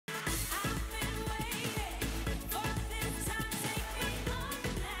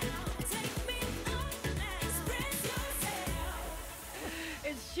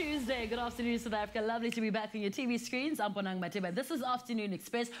Tuesday. Good afternoon, South Africa. Lovely to be back on your TV screens. I'm Bonang Mateba. This is Afternoon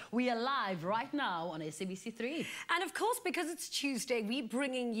Express. We are live right now on SABC3. And of course, because it's Tuesday, we're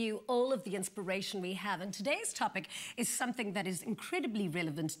bringing you all of the inspiration we have. And today's topic is something that is incredibly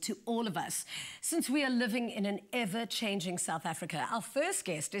relevant to all of us, since we are living in an ever-changing South Africa. Our first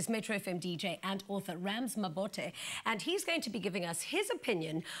guest is Metro FM DJ and author Rams Mabote, and he's going to be giving us his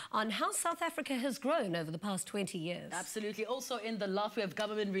opinion on how South Africa has grown over the past 20 years. Absolutely. Also in the loft, we have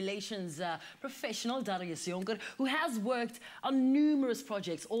government relations professional Darius Jonker, who has worked on numerous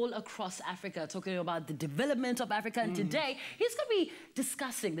projects all across Africa, talking about the development of Africa. And today, he's going to be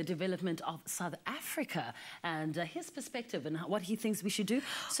discussing the development of South Africa and his perspective and what he thinks we should do.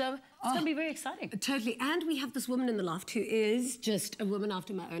 So it's going to be very exciting. Totally. And we have this woman in the loft who is just a woman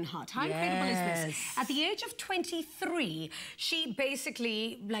after my own heart. How incredible is this? At the age of 23, she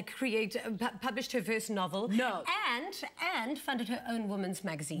basically published her first novel. No. And funded her own women's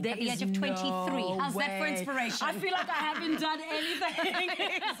magazine There at the is age of 23. no How's that for way. inspiration? I feel like I haven't done anything.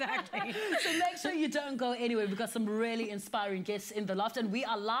 Exactly. So make sure you don't go anywhere. We've got some really inspiring guests in the loft and we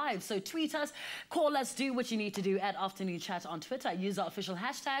are live. So tweet us, call us, do what you need to do at Afternoon Chat on Twitter. Use our official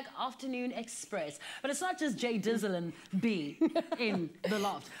hashtag Afternoon Express. But it's not just J Dizzle and B in the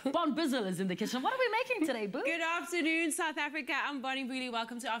loft. Bon Bizzle is in the kitchen. What are we making today, Boo? Good afternoon, South Africa. I'm Bonnie Booley.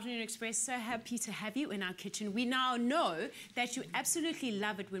 Welcome to Afternoon Express. So happy to have you in our kitchen. We now know that you absolutely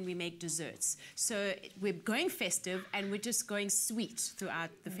love it when we make desserts. So we're going festive and we're just going sweet throughout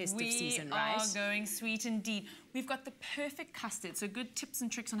the festive season, right? We are going sweet indeed. We've got the perfect custard, so good tips and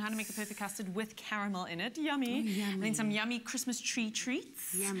tricks on how to make a perfect custard with caramel in it. Yummy. Oh, yummy. And then some yummy Christmas tree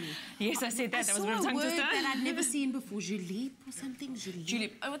treats. Yummy. Yes, I said that. That was a bit of tongue twister. that I'd never seen before. Julep or something?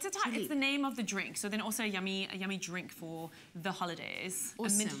 Julep. Oh, it's the name of the drink. So then also a yummy drink for the holidays.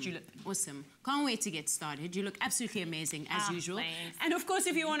 Awesome. A mint julep. Awesome. Can't wait to get started. You look absolutely amazing, as usual. Thanks. And of course,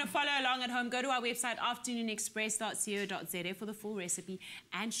 if you want to follow along at home, go to our website, afternoonexpress.co.za, for the full recipe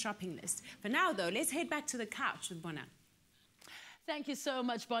and shopping list. For now, though, let's head back to the couch with Bona. Thank you so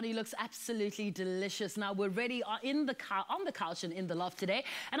much, Bonnie. Looks absolutely delicious. Now, we're ready on the couch and in the loft today.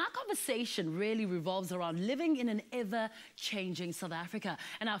 And our conversation really revolves around living in an ever-changing South Africa.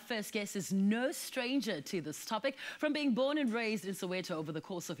 And our first guest is no stranger to this topic. From being born and raised in Soweto over the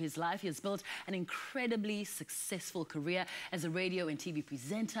course of his life, he has built an incredibly successful career as a radio and TV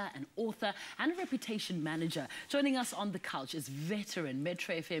presenter, an author, and a reputation manager. Joining us on the couch is veteran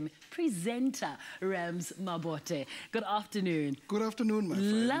Metro FM presenter Rams Mabote. Good afternoon. Good afternoon, my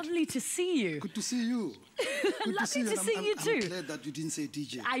friend. Lovely to see you. Good to see you. Good Lovely to see you too. I'm glad that you didn't say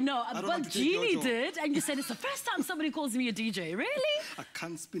DJ. I know, but Jeannie did, and you said it's the first time somebody calls me a DJ. Really? I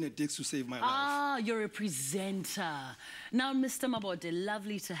can't spin a disc to save my life. Ah, you're a presenter. Now, Mr. Mabote,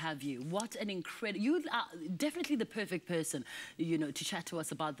 lovely to have you. What an incredible... You are definitely the perfect person, you know, to chat to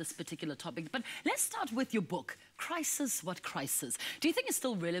us about this particular topic. But let's start with your book, Crisis, What Crisis? Do you think it's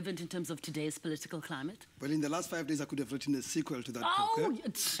still relevant in terms of today's political climate? Well, in the last 5 days, I could have written a sequel to that book. Oh,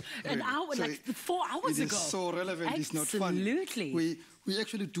 an hour, so like 4 hours ago. It is so relevant, it's not fun. Absolutely. We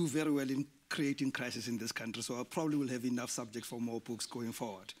actually do very well in creating crisis in this country, so I probably will have enough subject for more books going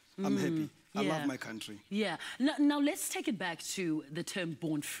forward. I'm happy. I love my country. Yeah. Now, let's take it back to the term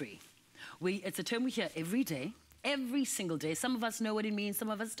born free. It's a term we hear every day, every single day. Some of us know what it means, some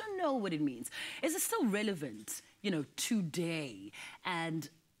of us don't know what it means. Is it still relevant, you know, today? And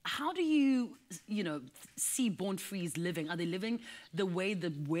how do you, you know, see born frees living? Are they living the way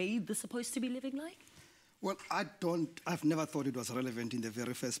they're supposed to be living like? Well, I've never thought it was relevant in the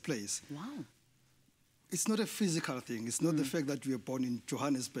very first place. Wow. It's not a physical thing. It's not the fact that you were born in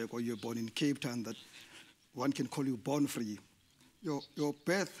Johannesburg or you're born in Cape Town that one can call you born free. Your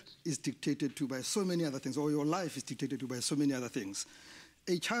birth is dictated to by so many other things, or your life is dictated to by so many other things.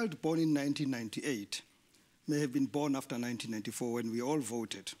 A child born in 1998 may have been born after 1994 when we all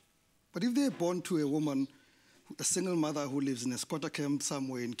voted. But if they're born to a woman, a single mother who lives in a squatter camp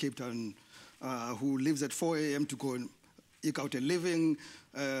somewhere in Cape Town, who lives at 4 a.m. to go and eke out a living,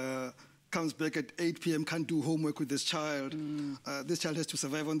 comes back at 8 p.m., can't do homework with this child. This child has to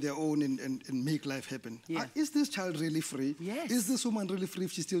survive on their own and make life happen. Yeah. Is this child really free? Yes. Is this woman really free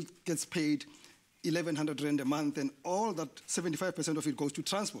if she still gets paid 1,100 rand a month and all that 75% of it goes to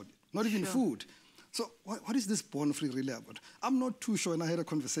transport, not even food? So what is this born free really about? I'm not too sure, and I had a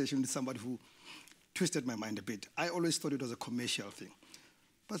conversation with somebody who twisted my mind a bit. I always thought it was a commercial thing.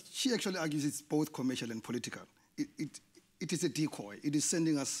 But she actually argues it's both commercial and political. It is a decoy. It is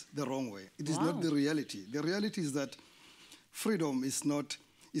sending us the wrong way. It is not the reality. The reality is that freedom is not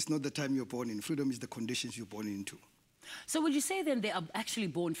the time you're born in. Freedom is the conditions you're born into. So would you say then they are actually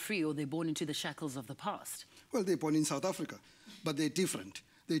born free or they're born into the shackles of the past? Well, they're born in South Africa, but they're different.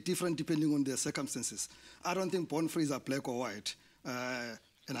 they're different depending on their circumstances. I don't think born free are black or white.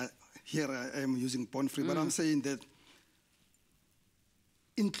 Here I am using born free, but I'm saying that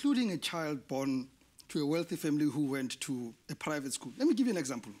including a child born to a wealthy family who went to a private school. Let me give you an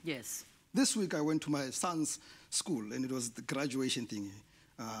example. Yes. This week I went to my son's school, and it was the graduation thing.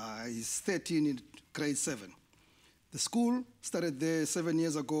 He's 13 in grade 7. The school started there 7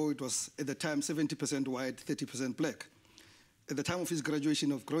 years ago. It was, at the time, 70% white, 30% black. At the time of his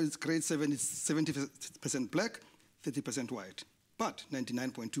graduation of grade 7, it's 70% black, 30% white. But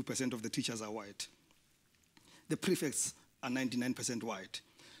 99.2% of the teachers are white. The prefects are 99% white.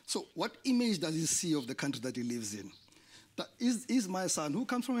 So what image does he see of the country that he lives in? That is my son, who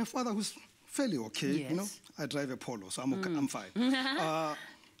comes from a father who's fairly okay, yes. you know? I drive a Polo, so I'm fine.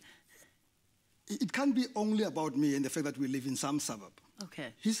 It can't be only about me and the fact that we live in some suburb.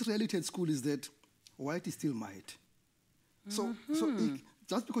 Okay. His reality at school is that white is still might. So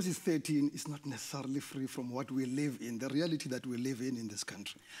just because he's 13, it's not necessarily free from what we live in, the reality that we live in this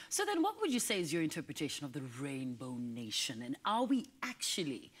country. So then what would you say is your interpretation of the Rainbow Nation? And are we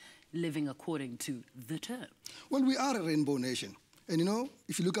actually living according to the term? Well, we are a rainbow nation. And you know,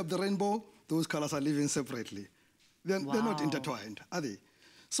 if you look up the rainbow, those colors are living separately. They're not intertwined, are they?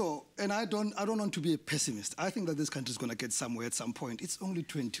 So, and I don't want to be a pessimist. I think that this country is going to get somewhere at some point. It's only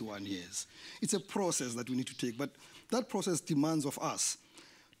 21 years. It's a process that we need to take, but that process demands of us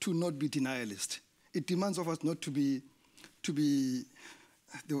to not be denialist. It demands of us not to be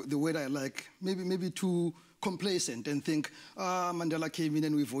the word I like, maybe too complacent and think, Mandela came in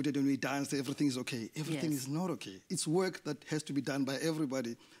and we voted and we danced, everything is okay. Everything is not okay. It's work that has to be done by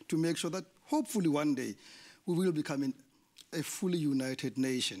everybody to make sure that hopefully one day we will become a fully united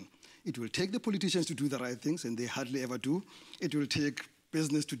nation. It will take the politicians to do the right things, and they hardly ever do. It will take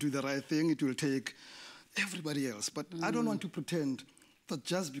business to do the right thing. It will take everybody else. But I don't want to pretend that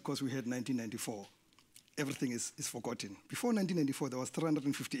just because we had 1994, everything is forgotten. Before 1994, there was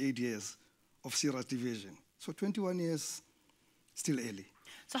 358 years of serious division. So 21 years, still early.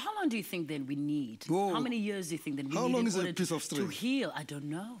 So how long do you think then we need? Whoa. How many years do you think then we How need long in is a order piece of to string? heal? I don't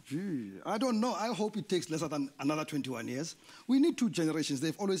know. Gee, I don't know. I hope it takes lesser than another 21 years. We need 2 generations.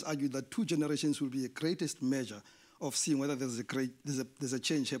 They've always argued that 2 generations will be the greatest measure of seeing whether there's a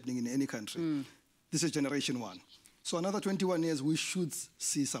change happening in any country. This is generation 1. So another 21 years, we should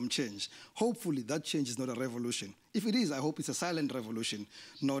see some change. Hopefully, that change is not a revolution. If it is, I hope it's a silent revolution,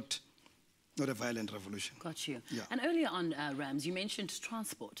 not a violent revolution. Got you. Yeah. And earlier on, Rams, you mentioned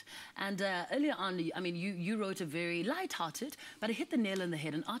transport. And earlier on, I mean, you wrote a very light-hearted, but it hit the nail on the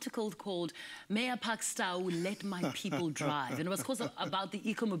head, an article called Mea Pakstau, Let My People Drive. And it was, of course, about the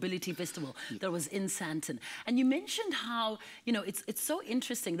Eco-Mobility Festival that was in Sandton. And you mentioned how, you know, it's so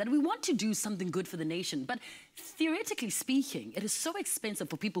interesting that we want to do something good for the nation, but theoretically speaking, it is so expensive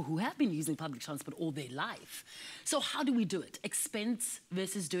for people who have been using public transport all their life. So how do we do it? Expense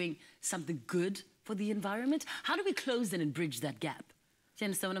versus doing something good for the environment? How do we close then and bridge that gap? Do you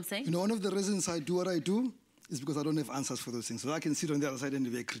understand what I'm saying? You know, one of the reasons I do what I do is because I don't have answers for those things. So I can sit on the other side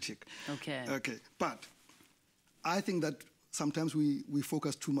and be a critic. Okay. Okay. But I think that sometimes we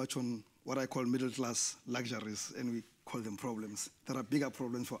focus too much on what I call middle-class luxuries, and we call them problems. There are bigger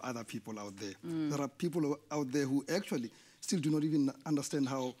problems for other people out there. There are people out there who actually still do not even understand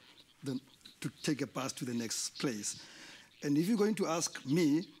how to take a bus to the next place. And if you're going to ask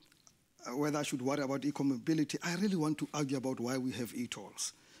me whether I should worry about eco-mobility, I really want to argue about why we have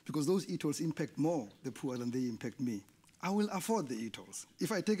e-tolls. Because those e-tolls impact more the poor than they impact me. I will afford the e-tolls.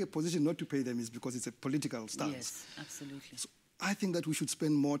 If I take a position not to pay them, it's because it's a political stance. Yes, absolutely. So I think that we should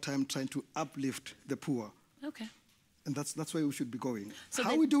spend more time trying to uplift the poor. Okay. And that's where we should be going. So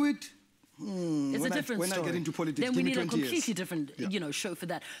how we do it, it's a different story. When I get into politics, then we need a 20 completely years. different, you know, show for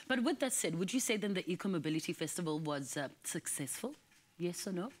that. But with that said, would you say then the Eco-Mobility Festival was successful? Yes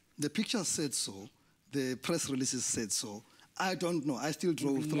or no? The pictures said so. The press releases said so. I don't know. I still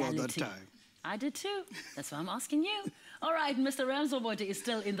drove throughout that time. I did too. That's why I'm asking you. All right, Mr. Mabote is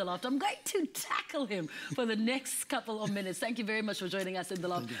still in the loft. I'm going to tackle him for the next couple of minutes. Thank you very much for joining us in the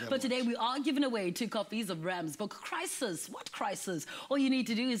loft. But today we are giving away 2 copies of Ram's book, Crisis. What crisis? All you need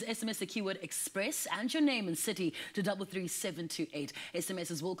to do is SMS the keyword Express and your name and city to 33728.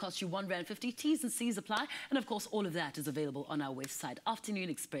 SMSs will cost you R1.50. T's and C's apply. And of course, all of that is available on our website,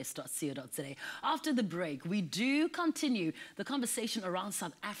 afternoonexpress.co.za. After the break, we do continue the conversation around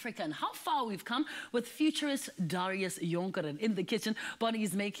South Africa and how far we've come with futurist Darius Jonker. In the kitchen, Bonnie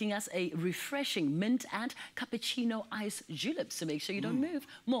is making us a refreshing mint and cappuccino ice julep. So make sure you don't move.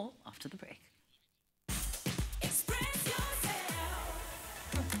 More after the break.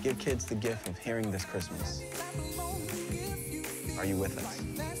 Give kids the gift of hearing this Christmas. Are you with us?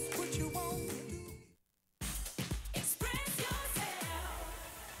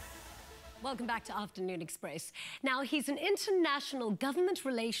 Welcome back to Afternoon Express. Now, he's an international government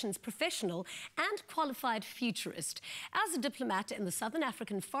relations professional and qualified futurist. As a diplomat in the Southern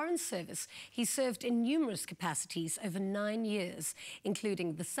African Foreign Service, he served in numerous capacities over 9 years,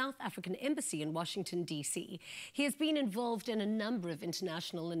 including the South African Embassy in Washington, D.C. He has been involved in a number of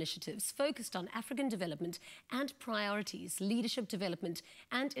international initiatives focused on African development and priorities, leadership development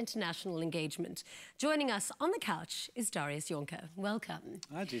and international engagement. Joining us on the couch is Darius Jonker. Welcome.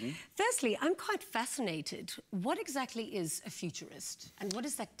 Hi, Jeannie. Firstly, I'm quite fascinated. What exactly is a futurist, and what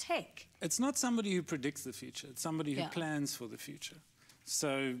does that take? It's not somebody who predicts the future. It's somebody who plans for the future.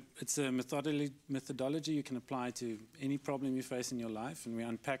 So it's a methodology you can apply to any problem you face in your life, and we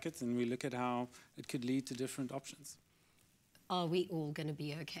unpack it and we look at how it could lead to different options. Are we all going to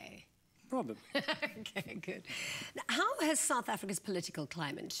be okay? Probably. Okay, good. Now, how has South Africa's political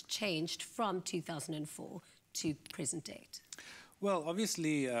climate changed from 2004 to present date? Well,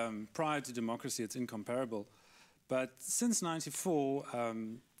 obviously, prior to democracy, it's incomparable. But since '94,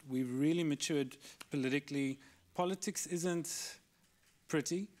 we've really matured politically. Politics isn't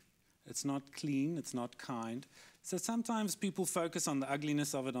pretty. It's not clean. It's not kind. So sometimes people focus on the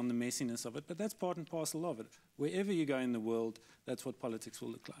ugliness of it, on the messiness of it, but that's part and parcel of it. Wherever you go in the world, that's what politics will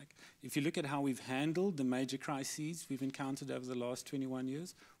look like. If you look at how we've handled the major crises we've encountered over the last 21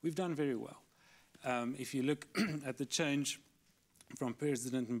 years, we've done very well. If you look at the change from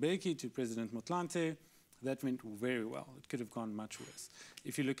President Mbeki to President Motlanthe, that went very well. It could have gone much worse.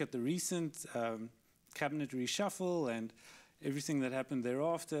 If you look at the recent cabinet reshuffle and everything that happened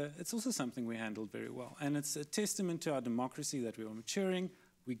thereafter, it's also something we handled very well. And it's a testament to our democracy that we are maturing.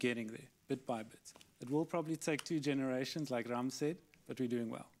 We're getting there, bit by bit. It will probably take 2 generations, like Ram said, but we're doing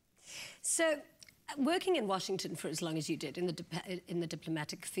well. So, working in Washington for as long as you did in the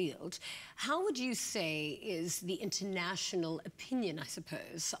diplomatic field, how would you say is the international opinion, I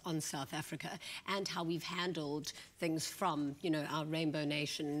suppose, on South Africa and how we've handled things from, you know, our rainbow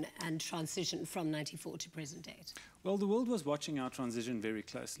nation and transition from '94 to present date? Well, the world was watching our transition very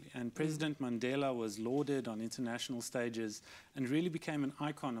closely, and President Mandela was lauded on international stages and really became an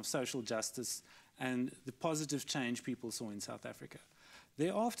icon of social justice and the positive change people saw in South Africa.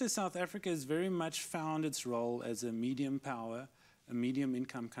 Thereafter, South Africa has very much found its role as a medium power, a medium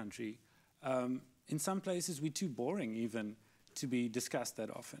income country. In some places, we're too boring even to be discussed that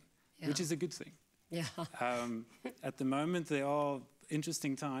often, which is a good thing. Yeah. At the moment, there are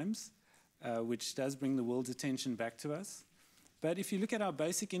interesting times, which does bring the world's attention back to us. But if you look at our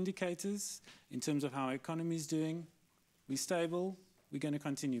basic indicators in terms of how our economy is doing, we're stable, we're going to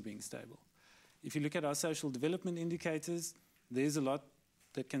continue being stable. If you look at our social development indicators, there's a lot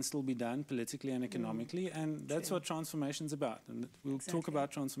that can still be done politically and economically, and that's what transformation's about. And we'll talk about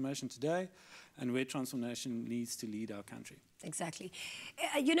transformation today and where transformation needs to lead our country. Exactly.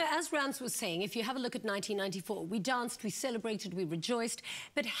 You know, as Rams was saying, if you have a look at 1994, we danced, we celebrated, we rejoiced,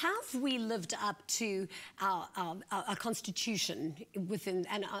 but have we lived up to our constitution within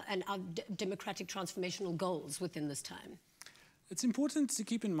and our democratic transformational goals within this time? It's important to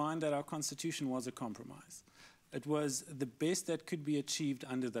keep in mind that our constitution was a compromise. It was the best that could be achieved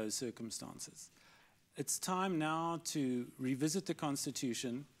under those circumstances. It's time now to revisit the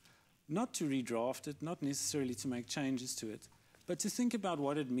Constitution, not to redraft it, not necessarily to make changes to it, but to think about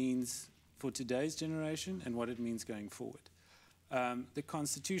what it means for today's generation and what it means going forward. The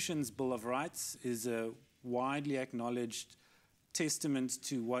Constitution's Bill of Rights is a widely acknowledged testament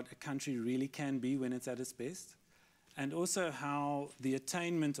to what a country really can be when it's at its best, and also how the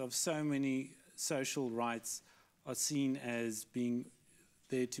attainment of so many social rights are seen as being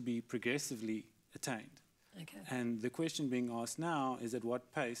there to be progressively attained. Okay. And the question being asked now is at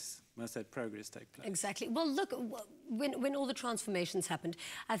what pace must that progress take place? Exactly. Well, look, when all the transformations happened,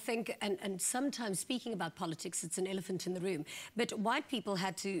 I think, and sometimes speaking about politics, it's an elephant in the room, but white people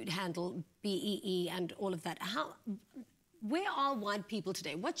had to handle BEE and all of that. Where are white people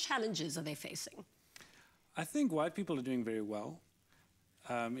today? What challenges are they facing? I think white people are doing very well.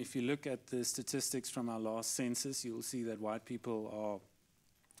 If you look at the statistics from our last census, you'll see that white people are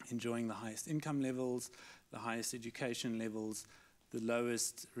enjoying the highest income levels, the highest education levels, the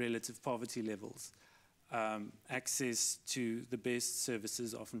lowest relative poverty levels, access to the best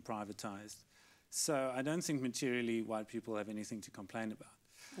services often privatized. So I don't think materially white people have anything to complain about.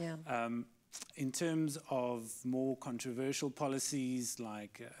 Yeah. In terms of more controversial policies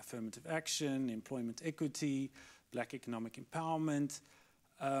like affirmative action, employment equity, black economic empowerment,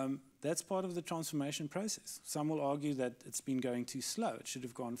 that's part of the transformation process. Some will argue that it's been going too slow. It should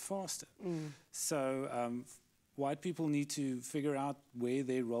have gone faster. So white people need to figure out where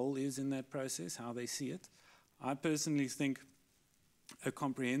their role is in that process, how they see it. I personally think a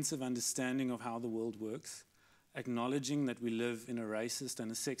comprehensive understanding of how the world works, acknowledging that we live in a racist and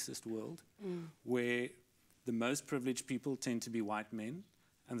a sexist world where the most privileged people tend to be white men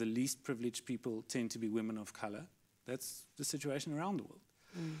and the least privileged people tend to be women of color. That's the situation around the world.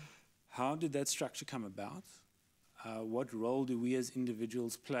 How did that structure come about? What role do we as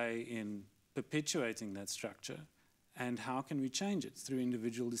individuals play in perpetuating that structure? And how can we change it through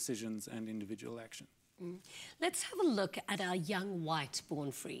individual decisions and individual action? Let's have a look at our young white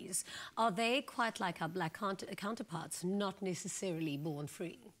born frees. Are they quite like our black counterparts, not necessarily born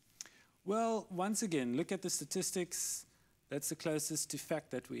free? Well, once again, look at the statistics. That's the closest to fact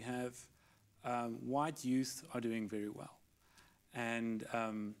that we have. White youth are doing very well. And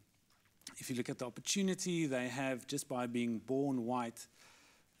if you look at the opportunity they have just by being born white,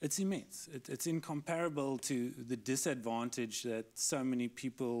 it's immense. It's incomparable to the disadvantage that so many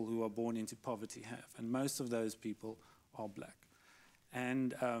people who are born into poverty have. And most of those people are black.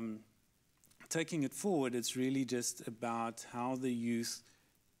 And taking it forward, it's really just about how the youth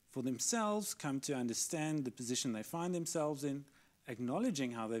for themselves come to understand the position they find themselves in,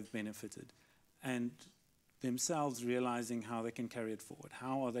 acknowledging how they've benefited, and themselves realizing how they can carry it forward.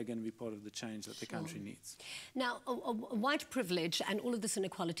 How are they going to be part of the change that the country needs? Now, white privilege and all of this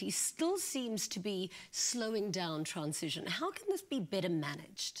inequality still seems to be slowing down transition. How can this be better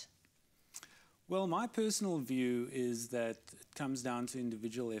managed? Well, my personal view is that it comes down to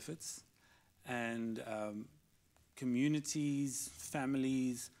individual efforts and communities,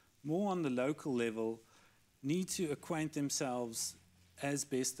 families, more on the local level, need to acquaint themselves as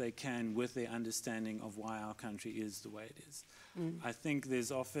best they can with their understanding of why our country is the way it is. I think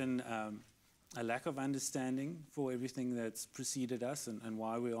there's often a lack of understanding for everything that's preceded us and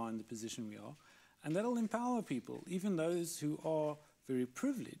why we are in the position we are. And that'll empower people. Even those who are very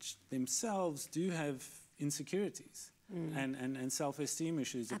privileged themselves do have insecurities and self-esteem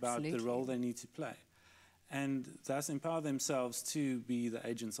issues about the role they need to play. And thus empower themselves to be the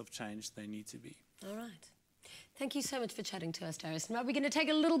agents of change they need to be. All right. Thank you so much for chatting to us, Darius. Now, we're going to take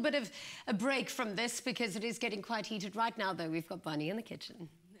a little bit of a break from this because it is getting quite heated right now, though. We've got Bonnie in the kitchen.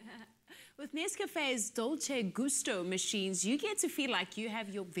 With Nescafe's Dolce Gusto machines, you get to feel like you have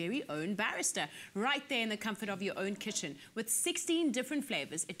your very own barista right there in the comfort of your own kitchen. With 16 different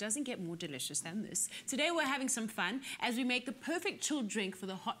flavors, it doesn't get more delicious than this. Today we're having some fun as we make the perfect chilled drink for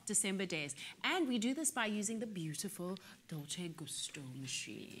the hot December days. And we do this by using the beautiful Dolce Gusto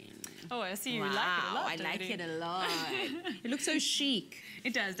machine. Oh, I see you like it a lot. I like it a lot. It looks so chic.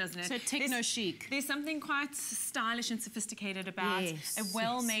 It does, doesn't it? So techno chic. There's something quite stylish and sophisticated about a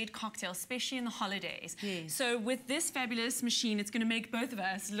well-made cocktail, especially in the holidays. Yes. So with this fabulous machine, it's going to make both of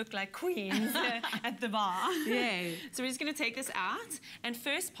us look like queens at the bar. Yeah. So we're just going to take this out. And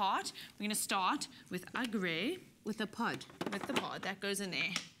first part, we're going to start with our grey. With the pod. With the pod, that goes in there.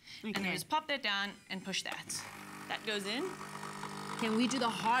 Okay. And then just pop that down and push that. That goes in. Can we do the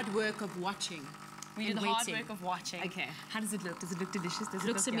hard work of watching? We do the hard work of watching. Okay. How does it look? Does it look delicious? Does It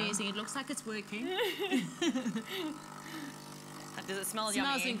looks look amazing. It looks like it's working. Does it smell yummy?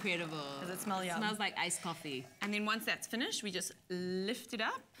 Smells incredible. Does it smell yummy? Smells like iced coffee. And then once that's finished, we just lift it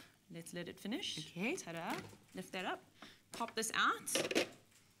up. Let's let it finish. Okay. Ta-da. Lift that up. Pop this out.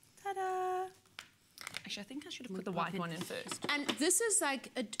 Ta-da. Actually, I think I should have put the white one in first. And this is like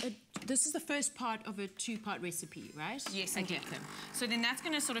this is the first part of a two-part recipe, right? Yes, okay. So then that's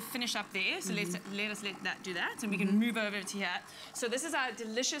going to sort of finish up there. So let us let that do that, and we can move over to here. So this is our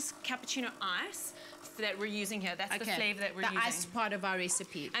delicious cappuccino ice that we're using here. That's the flavor that we're using. The iced part of our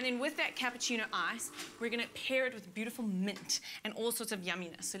recipe. And then with that cappuccino ice, we're going to pair it with beautiful mint and all sorts of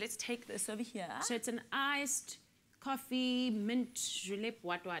yumminess. So let's take this over here. So it's an iced coffee, mint, julep,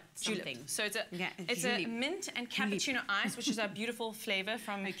 what, something. So it's a mint and cappuccino ice, which is our beautiful flavor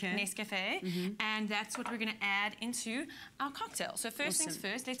from Nescafe. And that's what we're going to add into our cocktail. So first things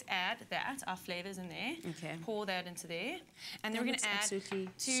first, let's add that, our flavors in there. Okay. Pour that into there. And then we're going to add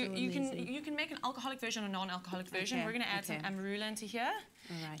you can make an alcoholic version or non-alcoholic version. We're going to add some amarula into here.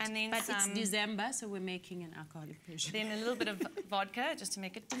 All right. And then but it's December, so we're making an alcoholic version. Then a little bit of vodka, just to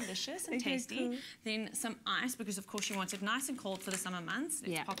make it delicious and tasty. Cool. Then some ice, because of course you want it nice and cold for the summer months.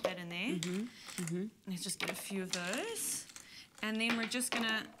 Let's pop that in there. Let's just get a few of those. And then we're just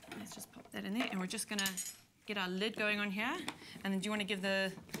gonna, let's just pop that in there, and we're just gonna get our lid going on here. And then do you want to give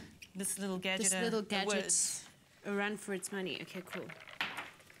this little gadget a run for its money? Okay, cool.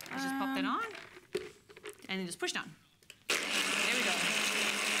 Let's just pop that on. And then just push down. There we go.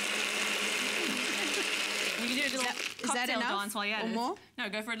 We can do a little cocktail dance while you're at it. Or more? No,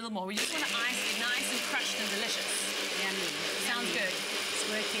 go for a little more. We just want to ice it nice and crushed and delicious.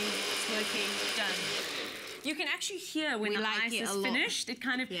 working, it's working. Done. You can actually hear when the ice is finished. It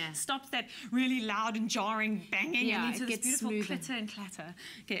kind of stops that really loud and jarring banging and into this beautiful clitter and clatter.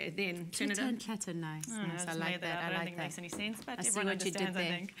 Okay, then turn it on. Clitter and clatter, nice. I like that. I don't think it makes any sense, but everyone understands, I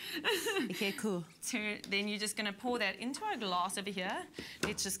think. Okay, cool. Then you're just going to pour that into our glass over here.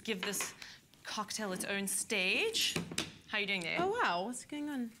 Let's just give this cocktail its own stage. How are you doing there? Oh, wow. What's going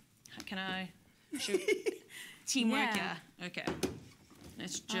on? How can I shoot? Teamwork, yeah. Okay.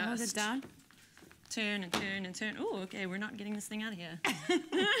 Let's just hold it down. Turn and turn and turn. Oh, okay, we're not getting this thing out of here.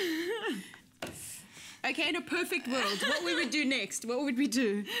 Okay, in a perfect world, what we would do next? What would we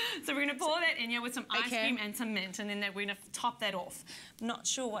do? So we're going to pour that in here with some ice cream and some mint, and then we're going to top that off. I'm not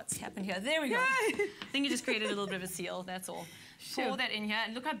sure what's happened here. There we go. I think you just created a little bit of a seal, that's all. Sure. Pour that in here.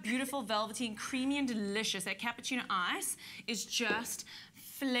 Look how beautiful, velvety, and creamy and delicious. That cappuccino ice is just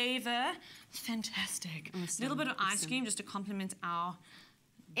flavor fantastic. A little bit of ice cream just to complement our...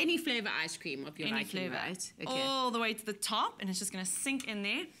 Any flavour ice cream of your liking, flavour, right? Okay. All the way to the top, and it's just going to sink in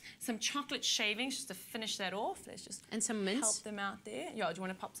there. Some chocolate shavings just to finish that off. Let's just and some mint. Help them out there. Yeah, do you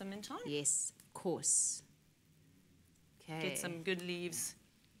want to pop some mint on? Yes, of course. Okay. Get some good leaves.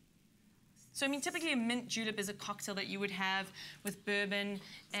 So I mean, typically a mint julep is a cocktail that you would have with bourbon.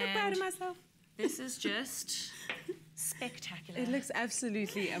 So proud of myself. This is just spectacular. It looks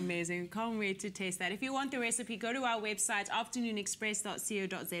absolutely amazing. Can't wait to taste that. If you want the recipe, go to our website,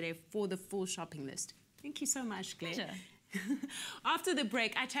 afternoonexpress.co.za, for the full shopping list. Thank you so much, Claire. Pleasure. After the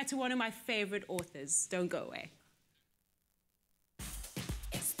break, I chat to one of my favourite authors. Don't go away.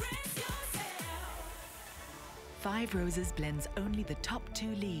 Five Roses blends only the top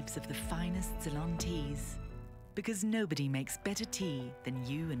 2 leaves of the finest Ceylon teas. Because nobody makes better tea than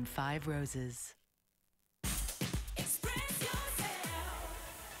you and Five Roses.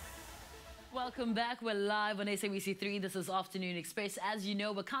 Welcome back. We're live on SABC3. This is Afternoon Express. As you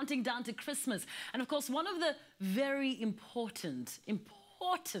know, we're counting down to Christmas. And of course, one of the very important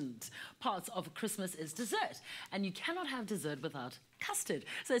parts of Christmas is dessert. And you cannot have dessert without custard.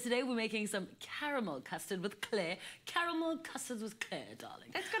 So today we're making some caramel custard with Claire. Caramel custard with Claire, darling.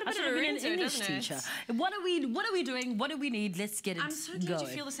 It's got a bit of a ring to it, doesn't it? What are we doing? What do we need? Let's get it going. I'm so glad you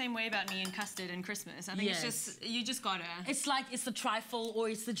feel the same way about me and custard and Christmas. I think it's just, you just gotta. It's like, it's the trifle, or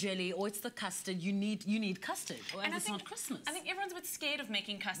it's the jelly, or it's the custard. You need custard, or else it's not Christmas. I think everyone's a bit scared of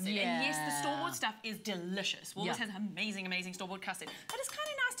making custard. And yes, the store-bought stuff is delicious. Woolworths has amazing, amazing store-bought custard. But it's kind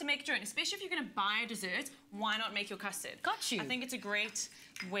of nice to make your own, especially if you're gonna buy a dessert. Why not make your custard? Got you. I think it's a great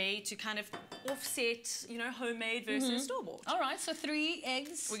way to kind of offset, you know, homemade versus store-bought. All right, so 3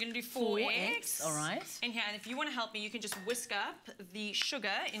 eggs. We're going to do 4 eggs. All right. And here, and if you want to help me, you can just whisk up the sugar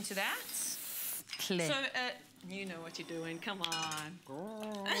into that. Claire. So, you know what you're doing. Come on.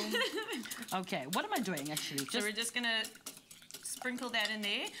 Okay, what am I doing, actually? So we're just going to sprinkle that in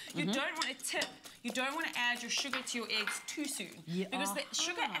there. You don't want to tip. You don't want to add your sugar to your eggs too soon. Because the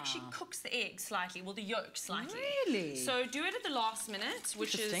sugar actually cooks the egg slightly, well, the yolk slightly. Really? So do it at the last minute,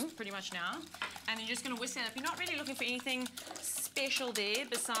 which is pretty much now. And you're just going to whisk that up. You're not really looking for anything special there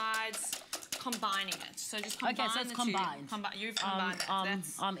besides combining it. So just combine so it's the combined. two. You've combined that.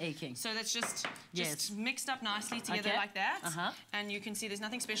 I'm aching. So that's just mixed up nicely together like that. And you can see there's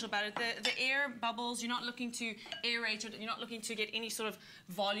nothing special about it. The air bubbles, you're not looking to aerate it. You're not looking to get any sort of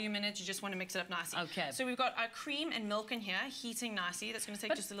volume in it. You just want to mix it up nicely. Okay. So we've got our cream and milk in here, heating nicely. That's going to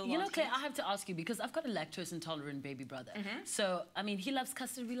take just a little while. You know, Claire, I have to ask you, because I've got a lactose intolerant baby brother. So, I mean, he loves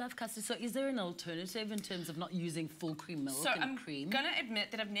custard, we love custard. So is there an alternative in terms of not using full cream milk and cream? So I'm going to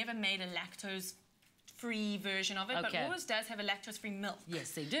admit that I've never made a lactose-free version of it, but Woolworths does have a lactose-free milk.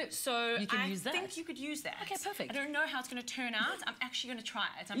 Yes, they do. So you can use that. I think you could use that. Okay, perfect. I don't know how it's going to turn out. I'm actually going to try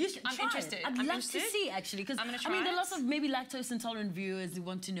it. I'm interested. I'd love to see, actually, because I mean, there are lots of maybe lactose-intolerant viewers who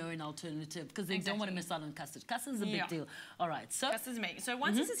want to know an alternative because they don't want to miss out on custard. Custard is a big deal. All right, so custard's amazing. So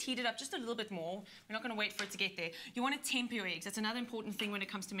once this is heated up just a little bit more, we're not going to wait for it to get there. You want to temper your eggs. That's another important thing when it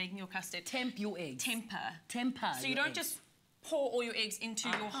comes to making your custard. Temp your eggs. Temper. So you don't just pour all your eggs into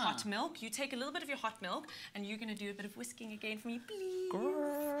your hot milk. You take a little bit of your hot milk, and you're going to do a bit of whisking again for me, please.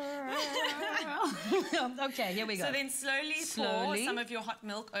 Okay, here we go. So then slowly pour some of your hot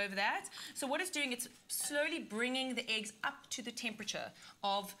milk over that. So what it's doing, it's slowly bringing the eggs up to the temperature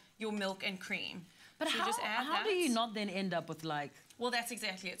of your milk and cream. But so how do you not then end up with, like, well, that's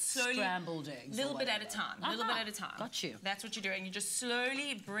exactly it. Slowly, scrambled eggs. Little bit at a time. Little bit at a time. Got you. That's what you're doing. You just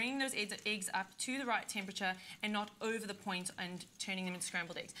slowly bring those eggs up to the right temperature and not over the point and turning them into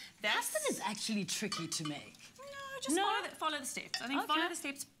scrambled eggs. Custard is actually tricky to make. No, just follow the steps. I think follow the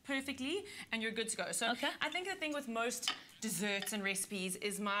steps perfectly, and you're good to go. So I think the thing with most desserts and recipes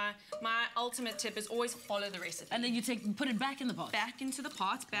is my ultimate tip is always follow the recipe. And then you put it back in the pot. Back into the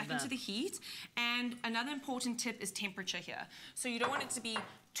pot, back into the heat. And another important tip is temperature here. So you don't want it to be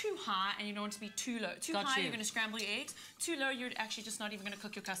too high and you don't want it to be too low. Too high, you're going to scramble your eggs. Too low, you're actually just not even going to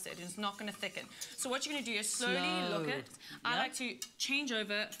cook your custard. It's not going to thicken. So what you're going to do is slowly look at. I like to change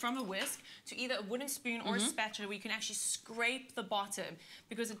over from a whisk to either a wooden spoon or a spatula where you can actually scrape the bottom,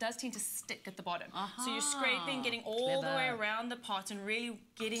 because it does tend to stick at the bottom. So you're scraping, getting all the way around the pot and really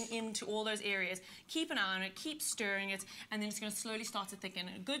getting into all those areas. Keep an eye on it, keep stirring it, and then it's going to slowly start to thicken.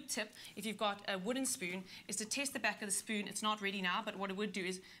 A good tip, if you've got a wooden spoon, is to test the back of the spoon. It's not ready now, but what it would do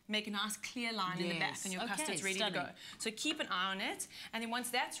is make a nice clear line in the back, and your custard's ready to go. So keep an eye on it, and then once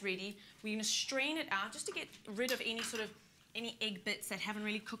that's ready, we're going to strain it out just to get rid of any egg bits that haven't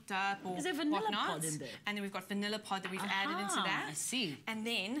really cooked up or Is there vanilla whatnot. pod in there? And then we've got vanilla pod that we've added into that. I see. And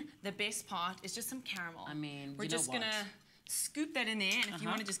then the best part is just some caramel. I mean, we're just gonna scoop that in there, and if you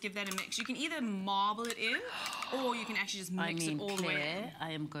want to just give that a mix, you can either marble it in, or you can actually just mix it all the way in.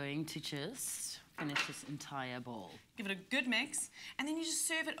 I am going to just finish this entire bowl. Give it a good mix, and then you just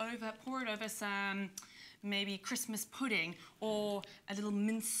serve it over, pour it over some maybe Christmas pudding or a little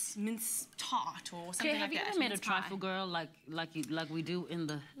mince tart or something like that. Have you ever made a trifle, girl, like we do in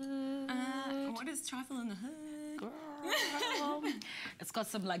the hood? What is trifle in the hood? Girl. It's got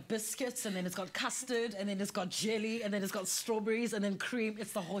some like biscuits, and then it's got custard, and then it's got jelly, and then it's got strawberries, and then cream.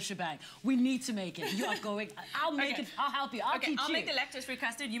 It's the whole shebang. We need to make it. You are going. I'll make it. I'll help you. I'll teach you. I'll make the lactose-free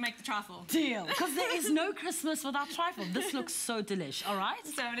custard. You make the trifle. Deal. Because there is no Christmas without trifle. This looks so delish. All right.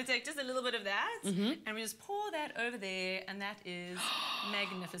 So I'm going to take just a little bit of that, and we just pour that over there, and that is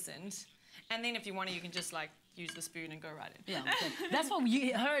magnificent. And then if you want to, you can just like use the spoon and go right in. Yeah, okay. That's what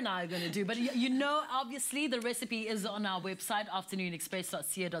her and I are going to do. But you know, obviously, the recipe is on our website,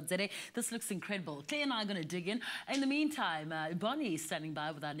 afternoonexpress.co.za. This looks incredible. Claire and I are going to dig in. In the meantime, Bonnie is standing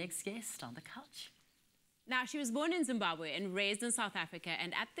by with our next guest on the couch. Now, she was born in Zimbabwe and raised in South Africa,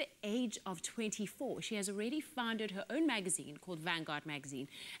 and at the age of 24, she has already founded her own magazine called Vanguard Magazine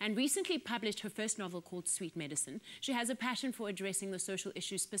and recently published her first novel called Sweet Medicine. She has a passion for addressing the social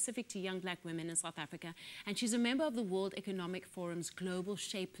issues specific to young black women in South Africa, and she's a member of the World Economic Forum's Global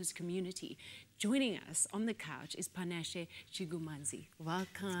Shapers community. Joining us on the couch is Panashe Chigumadzi.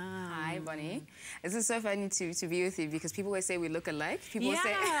 Welcome. Hi, Bonnie. This is so funny to be with you because people always say we look alike. People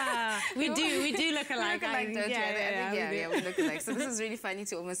say... we do look alike. We look alike, we look alike. So this is really funny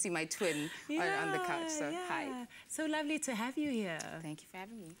to almost see my twin on the couch. So, hi. So lovely to have you here. Thank you for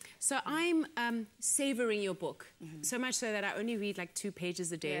having me. So I'm savoring your book, so much so that I only read like 2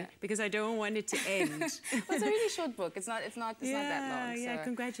 pages a day because I don't want it to end. Well, it's a really short book. It's not that long. Yeah, so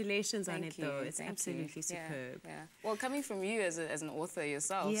congratulations on it, you. though. It's absolutely superb. Yeah. Well, coming from you as an author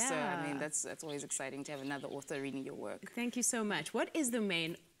yourself, so I mean that's always exciting to have another author reading your work. Thank you so much. What is the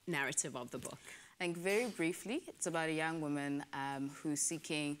main narrative of the book? I think very briefly, it's about a young woman who's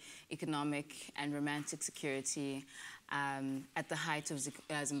seeking economic and romantic security at the height of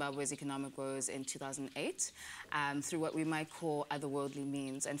Zimbabwe's economic woes in 2008 through what we might call otherworldly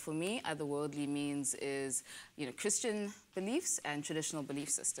means. And for me, otherworldly means is, Christian beliefs and traditional belief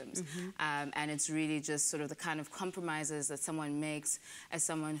systems. And it's really just sort of the kind of compromises that someone makes as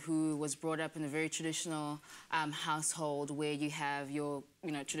someone who was brought up in a very traditional household where you have your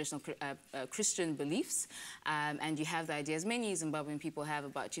traditional Christian beliefs, and you have the ideas many Zimbabwean people have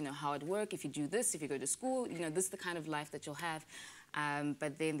about, how it works, if you do this, if you go to school, this is the kind of life that you'll have.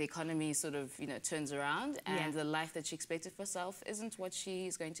 But then the economy sort of, turns around, and the life that she expected for herself isn't what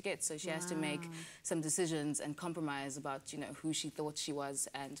she's going to get. So she has to make some decisions and compromise about, who she thought she was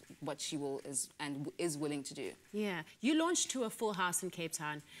and what she is willing to do. Yeah. You launched to a full house in Cape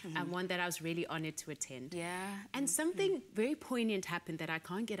Town, one that I was really honored to attend. Yeah. And something very poignant happened that I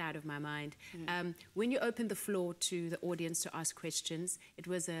can't get out of my mind. When you opened the floor to the audience to ask questions, it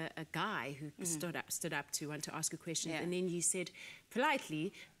was a guy who stood up to want to ask a question, and then you said,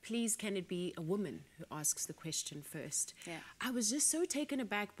 politely, please, can it be a woman who asks the question first? Yeah. I was just so taken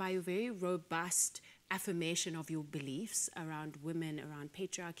aback by your very robust affirmation of your beliefs around women, around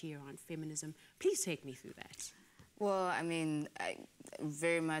patriarchy, around feminism. Please take me through that. Well, I mean, I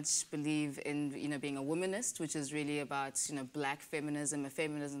very much believe in, being a womanist, which is really about, black feminism, a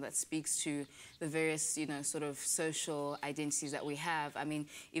feminism that speaks to the various, sort of social identities that we have. I mean,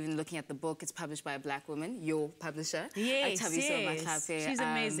 even looking at the book, it's published by a black woman, your publisher. Yes, She's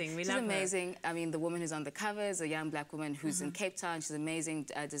amazing. We love her. She's amazing. I mean, the woman who's on the cover is a young black woman who's in Cape Town. She's an amazing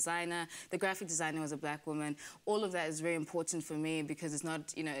designer. The graphic designer was a black woman. All of that is very important for me because it's not,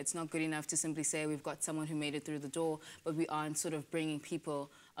 it's not good enough to simply say we've got someone who made it through the door, but we aren't sort of bringing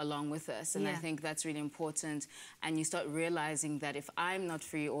people along with us. And I think that's really important. And you start realizing that if I'm not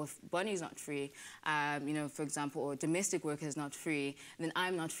free, or if Bonnie's not free, you know, for example, or domestic worker is not free, then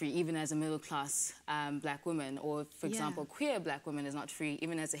I'm not free, even as a middle-class black woman. Or, for example, queer black woman is not free,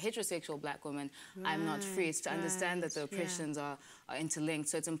 even as a heterosexual black woman, I'm not free. It's to understand that the oppressions are interlinked.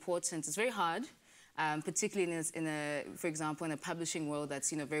 So it's important. It's very hard. Particularly for example, in a publishing world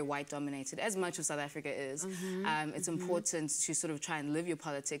that's, you know, very white-dominated, as much of South Africa is. It's important to sort of try and live your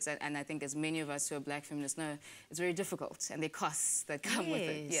politics, and I think as many of us who are black feminists know, it's very difficult, and there are costs that come with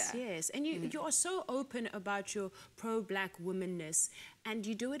it. Yes, and you are so open about your pro-black womanness, and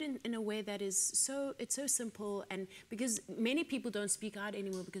you do it in a way that is so simple, and because many people don't speak out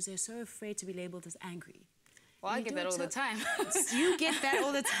anymore because they're so afraid to be labeled as angry. Well, I get that all the time. You get that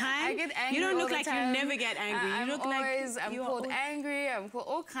all the time? I get angry. You don't look all like the time. you never get angry. You look I'm called angry. I'm called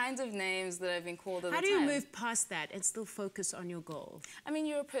all kinds of names that I've been called all the time. How do you move past that and still focus on your goal? I mean,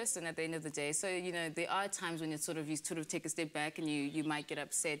 you're a person at the end of the day. So, you know, there are times when you sort of take a step back and you might get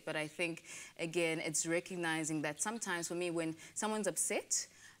upset. But I think, again, it's recognizing that sometimes for me, when someone's upset,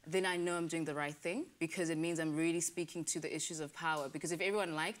 then I know I'm doing the right thing, because it means I'm really speaking to the issues of power. Because if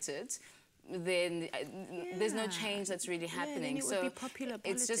everyone liked it, then there's no change that's really happening. Then it would be popular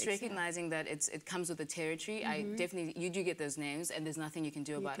politics, it's just recognizing that it comes with the territory. You do get those names, and there's nothing you can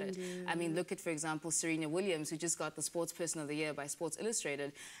do about it. I mean, look at, for example, Serena Williams, who just got the Sports Person of the Year by Sports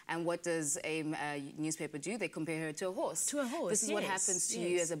Illustrated. And what does a newspaper do? They compare her to a horse. To a horse, This is what happens to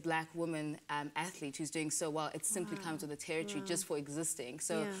you as a black woman athlete who's doing so well. It simply comes with the territory just for existing.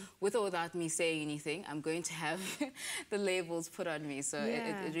 So with or without me saying anything, I'm going to have the labels put on me. So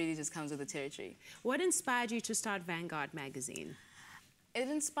it really just comes with the territory. What inspired you to start Vanguard magazine? It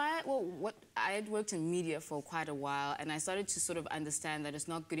inspired, well, I had worked in media for quite a while, and I started to sort of understand that it's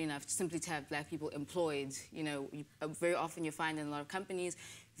not good enough simply to have black people employed. You know, very often you find in a lot of companies,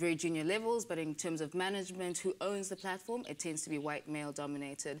 very junior levels, but in terms of management, who owns the platform, it tends to be white male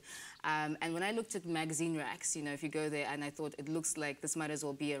dominated. And when I looked at magazine racks, you know, if you go there, and I thought it looks like this might as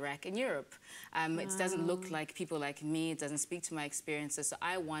well be a rack in Europe. It doesn't look like people like me, it doesn't speak to my experiences, so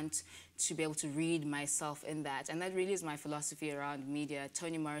I want to be able to read myself in that. And that really is my philosophy around media.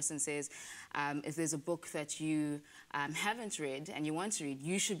 Toni Morrison says, if there's a book that you haven't read and you want to read,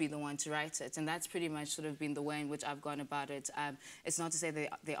 you should be the one to write it. And that's pretty much sort of been the way in which I've gone about it. It's not to say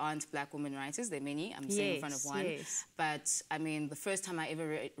there aren't black women writers, there are many, I'm saying in front of one. But I mean, the first time I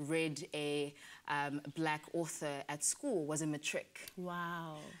ever read a black author at school was a matric.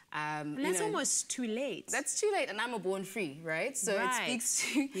 Wow. That's almost too late. That's too late, and I'm a born free, right? So it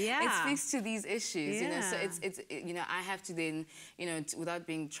speaks to these issues, you know. So it's you know, I have to then, you know, without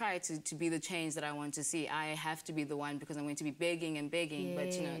being tried to be the change that I want to see. I have to be the one, because I'm going to be begging and begging,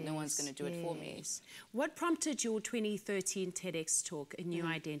 but you know, no one's going to do it for me. What prompted your 2013 TEDx talk, A New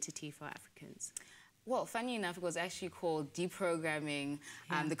Identity for Africans? Well, funny enough, it was actually called Deprogramming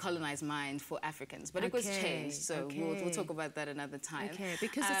the Colonized Mind for Africans. But it was changed, so we'll talk about that another time. Okay,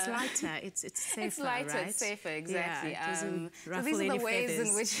 because it's lighter, it's safer, it's lighter, right? It's safer, exactly. So these are the ways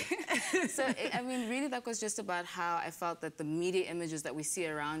in which... I mean, really, that was just about how I felt that the media images that we see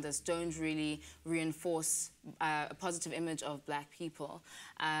around us don't really reinforce a positive image of black people.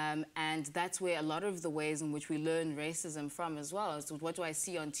 And that's where a lot of the ways in which we learn racism from as well. So what do I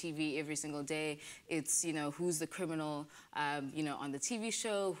see on TV every single day? It's, you know, who's the criminal, you know, on the TV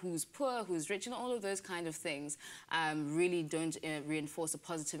show, who's poor, who's rich, and all of those kind of things really don't reinforce a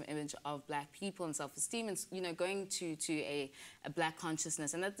positive image of black people and self-esteem, and, you know, going to a black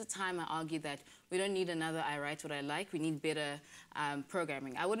consciousness. And at the time, I argued that we don't need another I write what I like, we need better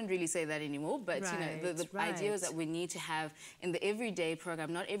programming. I wouldn't really say that anymore, but, you know, the idea is that we need to have, in the everyday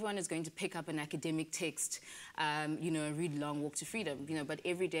program, not everyone is going to pick up an academic text, you know, read Long Walk to Freedom, you know, but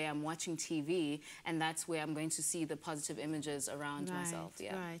every day I'm watching TV, and that's where I'm going to see the positive images around myself.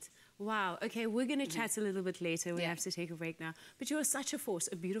 Right. Wow. Okay, we're going to chat a little bit later. We have to take a break now. But you're such a force,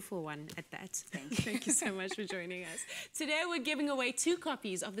 a beautiful one at that. Thank you. Thank you so much for joining us. Today we're giving away 2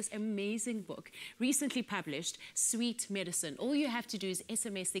 copies of this amazing book, recently published, Sweet Medicine. All you have to do is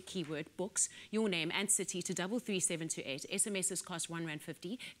SMS the keyword books, your name and city to 33728. SMSs cost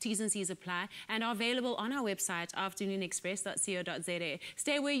R1.50. T's and C's apply and are available on our website, afternoonexpress.co.za.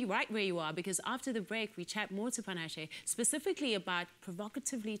 Stay right where you are, because after the break we chat more to Panashe, specifically about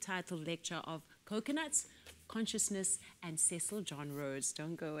provocatively titled lecture of coconuts, consciousness, and Cecil John Rhodes.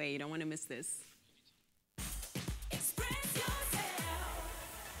 Don't go away, you don't want to miss this.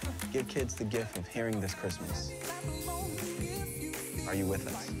 Give kids the gift of hearing this Christmas. Are you with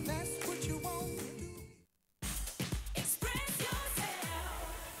us?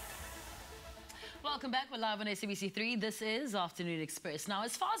 welcome back. We're live on SABC3. This is Afternoon Express. Now,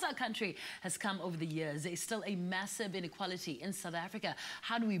 as far as our country has come over the years, there is still a massive inequality in South Africa.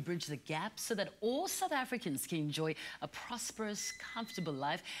 How do we bridge the gap so that all South Africans can enjoy a prosperous, comfortable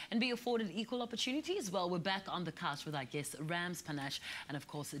life and be afforded equal opportunities? Well, we're back on the couch with our guests, Rams, Panashe, and of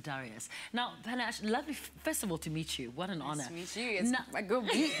course, Darius. Now, Panashe, lovely, first of all, to meet you. What an honor. Nice to meet you. It's my good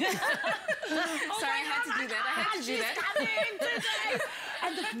week. Sorry, I had to do that. I had to do that.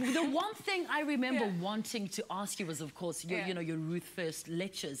 And the one thing I remember wanting to ask you was, of course, your, you know, your Ruth First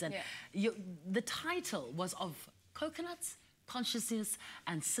lectures. And the title was of Coconuts, Consciousness,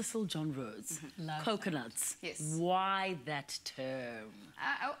 and Cecil John Rhodes. Coconuts. Yes. Why that term?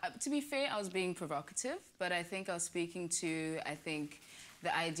 To be fair, I was being provocative, but I think I was speaking to,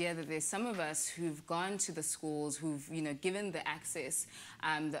 the idea that there's some of us who've gone to the schools, who've, you know, given the access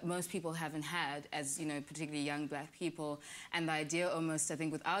that most people haven't had as, you know, particularly young black people. And the idea almost, I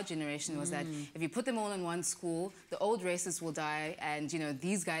think, with our generation was that if you put them all in one school, the old races will die and, you know,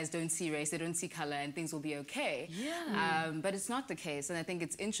 these guys don't see race, they don't see color, and things will be okay. But it's not the case. And I think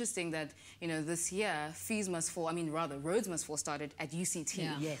it's interesting that, you know, this year, fees must fall, Rhodes must fall started at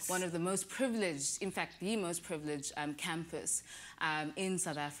UCT. One of the most privileged, in fact, the most privileged campus in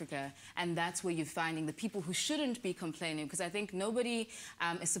South Africa, and that's where you're finding the people who shouldn't be complaining, because I think nobody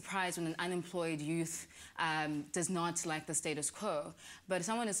is surprised when an unemployed youth does not like the status quo, but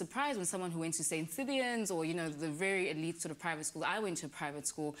someone is surprised when someone who went to St. Stithians or, you know, the very elite sort of private school. I went to a private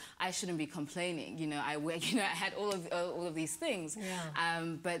school. I shouldn't be complaining. You know, I had all of these things.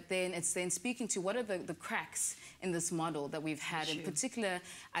 But then it's then speaking to what are the cracks in this model that we've had. In particular,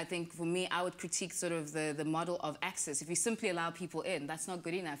 I think for me, I would critique sort of the model of access. If you simply allow people in, that's not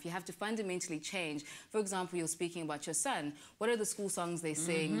good enough. You have to fundamentally change. For example, you're speaking about your son. What are the school songs they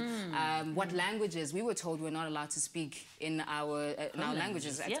sing? What languages? We were told we're not allowed to speak in our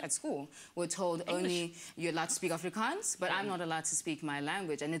languages at school. We're told only you're allowed to speak Afrikaans, but I'm not allowed to speak my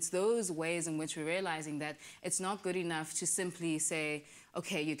language. And it's those ways in which we're realizing that it's not good enough to simply say,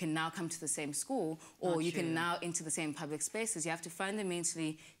 okay, you can now come to the same school, or you can now enter the same public spaces. You have to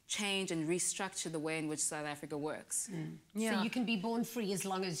fundamentally change and restructure the way in which South Africa works. So you can be born free as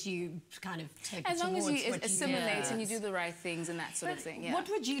long as you kind of take as long as you assimilate and you do. do the right things and that sort of thing. What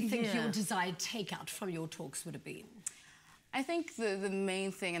would you think your desired takeout from your talks would have been? I think the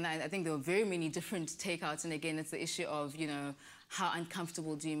main thing, and I think there were very many different takeouts, and again, it's the issue of, you know, how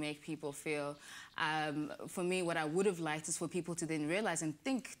uncomfortable do you make people feel? For me, what I would have liked is for people to then realize and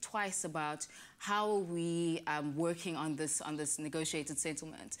think twice about how are we working on this negotiated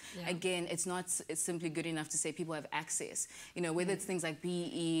settlement. Again, it's simply good enough to say people have access. You know, whether it's things like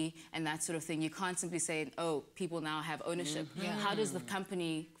BEE and that sort of thing, you can't simply say, oh, people now have ownership. How does the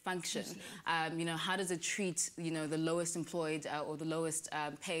company function? You know, how does it treat, you know, the lowest employed or the lowest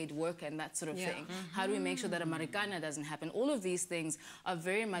paid worker and that sort of thing? How do we make sure that a marikana doesn't happen? All of these things are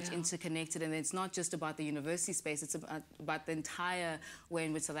very much interconnected, and it's not just about the university space, it's about the entire way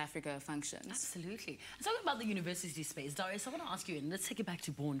in which South Africa functions. Absolutely. Talking about the university space, Darius, I want to ask you, and let's take it back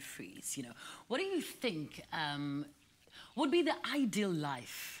to Born Frees, you know, what do you think would be the ideal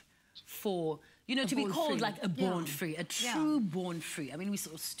life for, you know, to be called like a born free, a true born free? I mean, we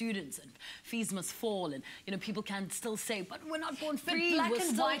saw students and fees must fall, and, you know, people can still say, but we're not born free. But black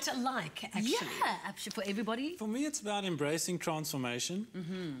and white alike, actually. Yeah, actually, for everybody. For me, it's about embracing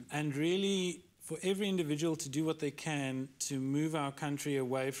transformation and really for every individual to do what they can to move our country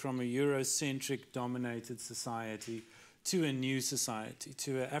away from a Eurocentric dominated society to a new society,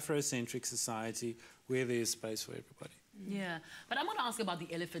 to an Afrocentric society where there is space for everybody. Yeah, but I want to ask about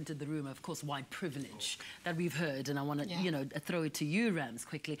the elephant in the room, of course, white privilege that we've heard, and I want to, you know, throw it to you, Rams,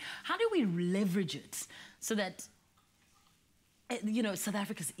 quickly. How do we leverage it so that, you know, South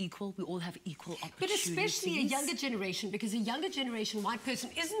Africa's equal, we all have equal opportunities? But especially a younger generation, because a younger generation white person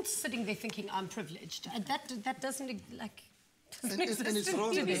isn't sitting there thinking, I'm privileged. That doesn't, like... And it's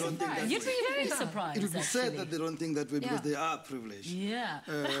wrong that they don't think that. You'd be very surprised. It would be sad that they don't think that way because they are privileged.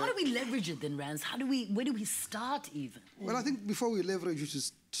 But how do we leverage it then, Rams? Where do we start even? Well, I think before we leverage, we should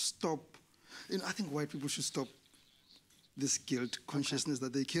stop. You know, I think white people should stop this guilt consciousness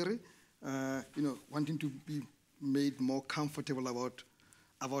that they carry. You know, wanting to be made more comfortable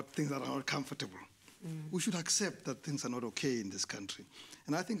about things that are not comfortable. We should accept that things are not okay in this country.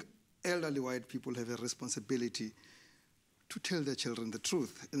 And I think elderly white people have a responsibility to tell their children the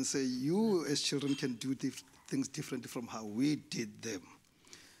truth and say, you as children can do things differently from how we did them.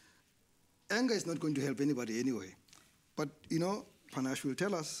 Anger is not going to help anybody anyway. But, you know, Panashe will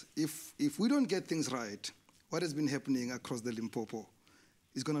tell us, if we don't get things right, what has been happening across the Limpopo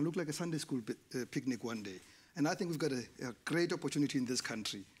is going to look like a Sunday school picnic one day. And I think we've got a great opportunity in this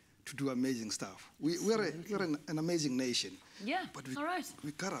country to do amazing stuff. We're an amazing nation. Yeah, but all right.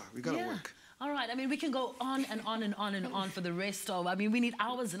 We gotta work. All right, I mean, we can go on and on and on and on for the rest of, I mean, we need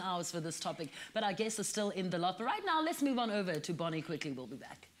hours and hours for this topic, but our guests are still in the loft. But right now, let's move on over to Bonnie quickly. We'll be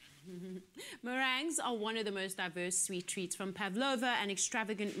back. Meringues are one of the most diverse sweet treats, from pavlova and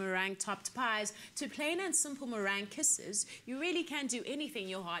extravagant meringue-topped pies to plain and simple meringue kisses. You really can do anything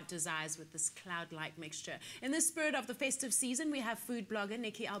your heart desires with this cloud-like mixture. In the spirit of the festive season, we have food blogger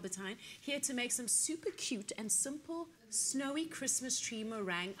Nikki Albertine here to make some super cute and simple snowy Christmas tree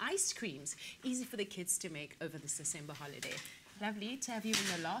meringue ice creams. Easy for the kids to make over this December holiday. Lovely to have you in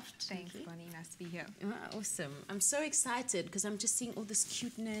the loft. Thanks, Bonnie. Nice to be here. Awesome. I'm so excited because I'm just seeing all this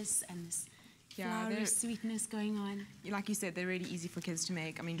cuteness and this flowery sweetness going on. Like you said, they're really easy for kids to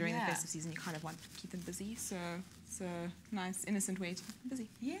make. I mean, during the festive season, you kind of want to keep them busy, so it's a nice, innocent way to keep them busy.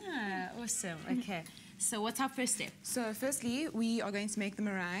 Yeah, awesome. Okay. So what's our first step? So firstly, we are going to make the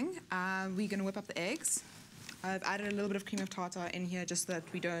meringue. We're going to whip up the eggs. I've added a little bit of cream of tartar in here just so that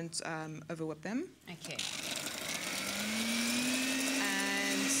we don't over-whip them. Okay.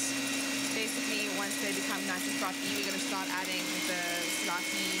 Basically, once they become nice and frothy, we're going to start adding the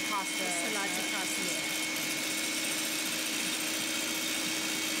salati pasta.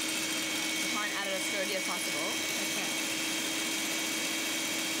 Try and add it as slowly as possible. Okay.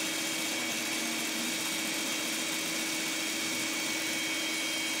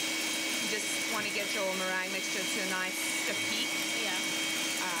 You just want to get your meringue mixture to a nice stiff heat. Yeah.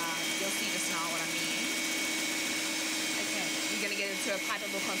 You'll see just now what I mean. Okay. You're going to get it to a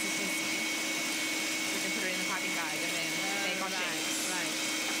pipable consistency. We can put it in the piping bag and then make our shapes. Right.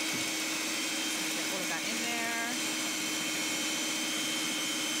 Get all of that in there.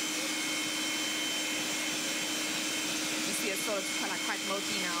 You see it's sort of quite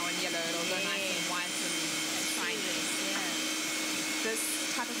milky now and yellow. It'll go nice and white and shiny. Yeah. This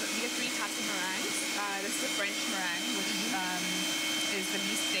type of, you get 3 types of meringues. This is the French meringue, which is the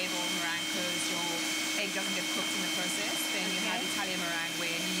least stable meringue because your egg doesn't get cooked in the process. Then you have Italian meringue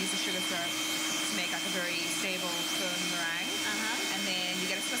where you use the sugar syrup to make like a very stable, firm meringue. And then you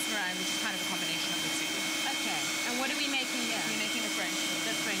get a Swiss meringue, which is kind of a combination of the two. Okay. And what are we making here? We're making the French.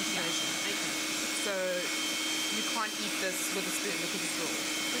 The French version. Okay. So you can't eat this with a spoon because it's raw.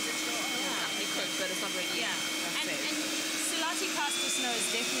 Because it's raw. Yeah. You could, but it's not ready. Yeah. And salati pasta snow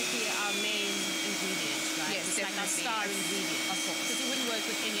is definitely our main ingredient, right? Yes, it's definitely. like our star ingredient. Of course. Because it wouldn't work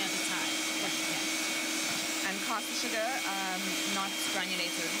with any other type. Yeah. And caster sugar, not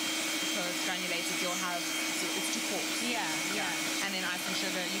granulated, because granulated you'll have, it's too coarse. Yeah. And then icing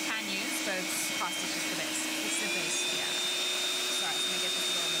sugar you can use, but caster's just the best. It's the best, yeah. Sorry, I'm going to get this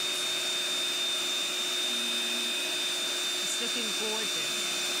a little bit. It's looking gorgeous.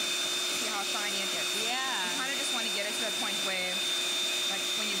 See how shiny it gets? Yeah. You kind of just want to get it to a point where, like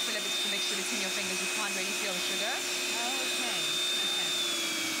when you fill up the mixture between your fingers, you can't really feel the sugar. Oh, okay.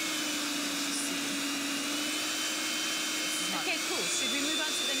 Okay, cool. Should we move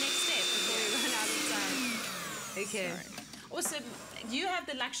on to the next step before we run out of time? Okay. Sorry. Also, you have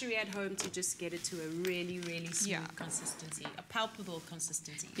the luxury at home to just get it to a really, really smooth consistency, a palpable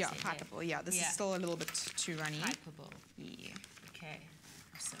consistency. Yeah, palpable. Yeah, this is still a little bit too runny. Palpable. Yeah. Okay.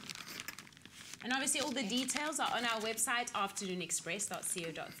 Awesome. And obviously, all the details are on our website,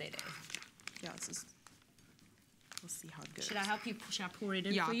 afternoonexpress.co.za. Yeah, this is. We'll see how it goes. Should I help you? Should I pour it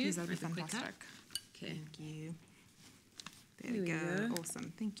in for you? Yeah, please. That'd be fantastic. Okay. Thank you. There we go.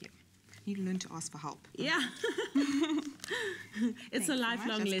 Awesome. Thank you. You learn to ask for help. Yeah. It's a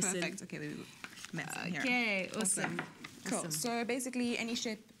lifelong lesson. Perfect. Okay, okay, awesome. Cool. Awesome. So basically, any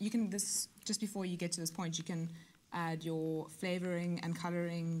shape you can just before you get to this point, you can add your flavoring and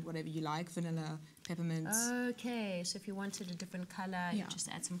coloring, whatever you like, vanilla, peppermint. Okay, so if you wanted a different color, you just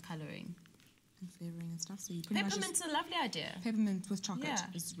add some coloring. And flavoring and stuff. So you Peppermint's a lovely idea. Peppermint with chocolate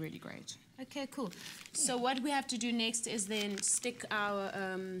is really great. Okay, cool. So what we have to do next is then stick our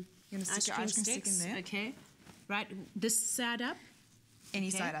ice cream sticks. In there. Okay. Right. This side up. Any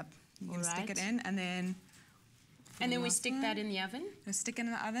side up. You can stick it in and then. And then we stick that in the oven? We'll stick it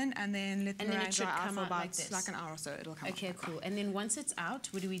in the oven and then let the meringue dry out for about like an hour or so. It'll come out. Okay, cool. And then once it's out,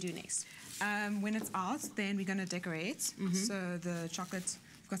 what do we do next? When it's out, then we're going to decorate. So the chocolate,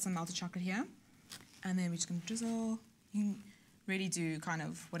 we've got some melted chocolate here. And then we're just going to drizzle. You can really do kind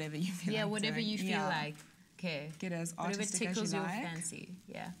of whatever you feel like. Yeah, whatever you feel like. Okay. Get as artistic whatever tickles as you your like. fancy.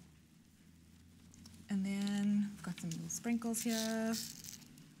 Yeah. And then we've got some little sprinkles here.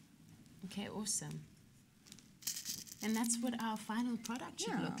 Okay, awesome. And that's what our final product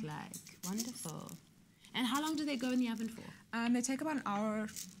should look like. Wonderful. And how long do they go in the oven for? They take about an hour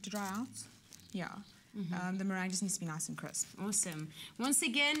to dry out. Yeah. The meringue just needs to be nice and crisp. Awesome. Once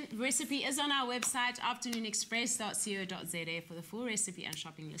again, recipe is on our website, afternoonexpress.co.za, for the full recipe and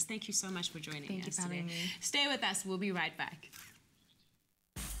shopping list. Thank you so much for joining us today. Stay with us. We'll be right back.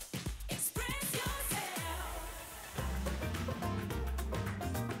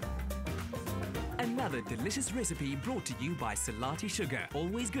 Another delicious recipe brought to you by Salati Sugar.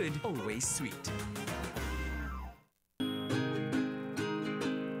 Always good, always sweet.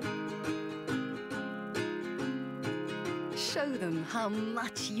 Show them how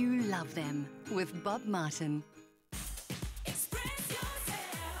much you love them with Bob Martin.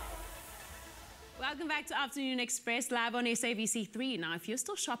 Welcome back to Afternoon Express, live on SABC3. Now, if you're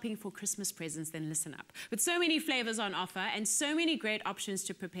still shopping for Christmas presents, then listen up. With so many flavors on offer and so many great options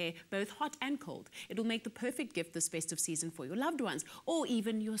to prepare, both hot and cold, it'll make the perfect gift this festive season for your loved ones or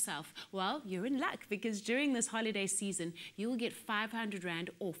even yourself. Well, you're in luck, because during this holiday season, you'll get 500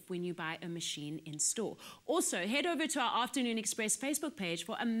 Rand off when you buy a machine in store. Also, head over to our Afternoon Express Facebook page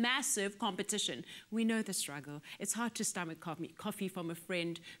for a massive competition. We know the struggle. It's hard to stomach coffee from a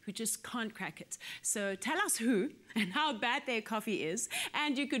friend who just can't crack it. So tell us who and how bad their coffee is,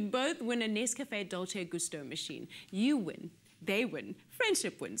 and you could both win a Nescafe Dolce Gusto machine. You win, they win,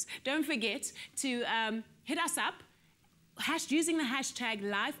 friendship wins. Don't forget to hit us up using the hashtag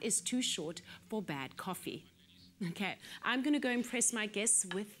Life is Too Short for Bad Coffee. Okay, I'm going to go impress my guests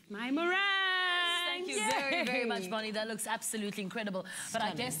with my meringue. Thank you very, very much, Bonnie. That looks absolutely incredible. But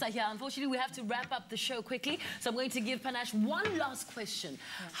our guests are here. Unfortunately, we have to wrap up the show quickly. So I'm going to give Panashe one last question.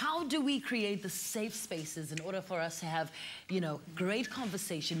 Yeah. How do we create the safe spaces in order for us to have, you know, great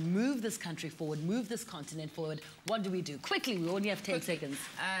conversation, move this country forward, move this continent forward? What do we do? Quickly, we only have 10 seconds.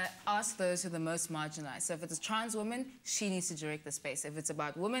 Ask those who are the most marginalized. So if it's a trans woman, she needs to direct the space. If it's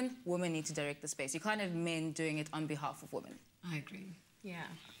about women, women need to direct the space. You can't have men doing it on behalf of women. I agree. Yeah.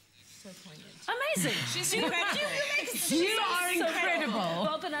 So poignant. Amazing. She's incredible. You are incredible.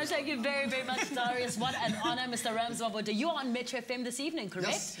 Well, Panashe, thank you very, very much, Darius. What an honor, Mr. Mabote. You're on Metro FM this evening, correct?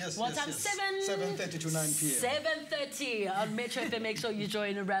 Yes, yes. What yes, time? Yes. 7:30 to 9 p.m. 7:30 on Metro FM. Make sure you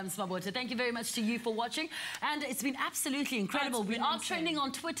join Mabote. Thank you very much to you for watching. And it's been absolutely incredible. We are trending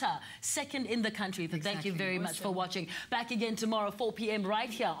on Twitter, second in the country. But thank you very much for watching. Back again tomorrow, 4 p.m.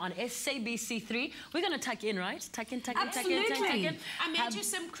 right here on SABC3. We're going to tuck in, right? Tuck in, tuck in, tuck in, tuck in. I made you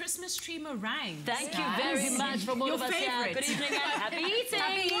some Christmas tree meringue. Thank you very much from all of us here. Good evening and happy eating.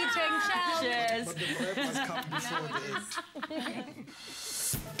 Happy eating. Cheers. But the bread must come before the egg.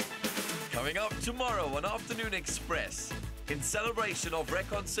 Coming up tomorrow on Afternoon Express. In celebration of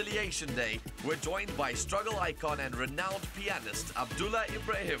Reconciliation Day, we're joined by struggle icon and renowned pianist Abdullah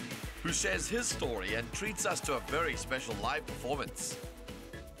Ibrahim, who shares his story and treats us to a very special live performance.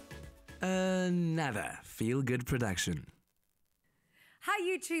 Another feel-good production. Hi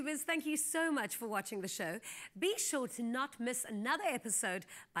YouTubers, thank you so much for watching the show. Be sure to not miss another episode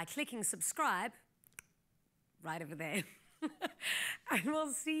by clicking subscribe right over there. And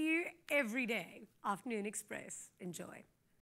we'll see you every day. Afternoon Express. Enjoy.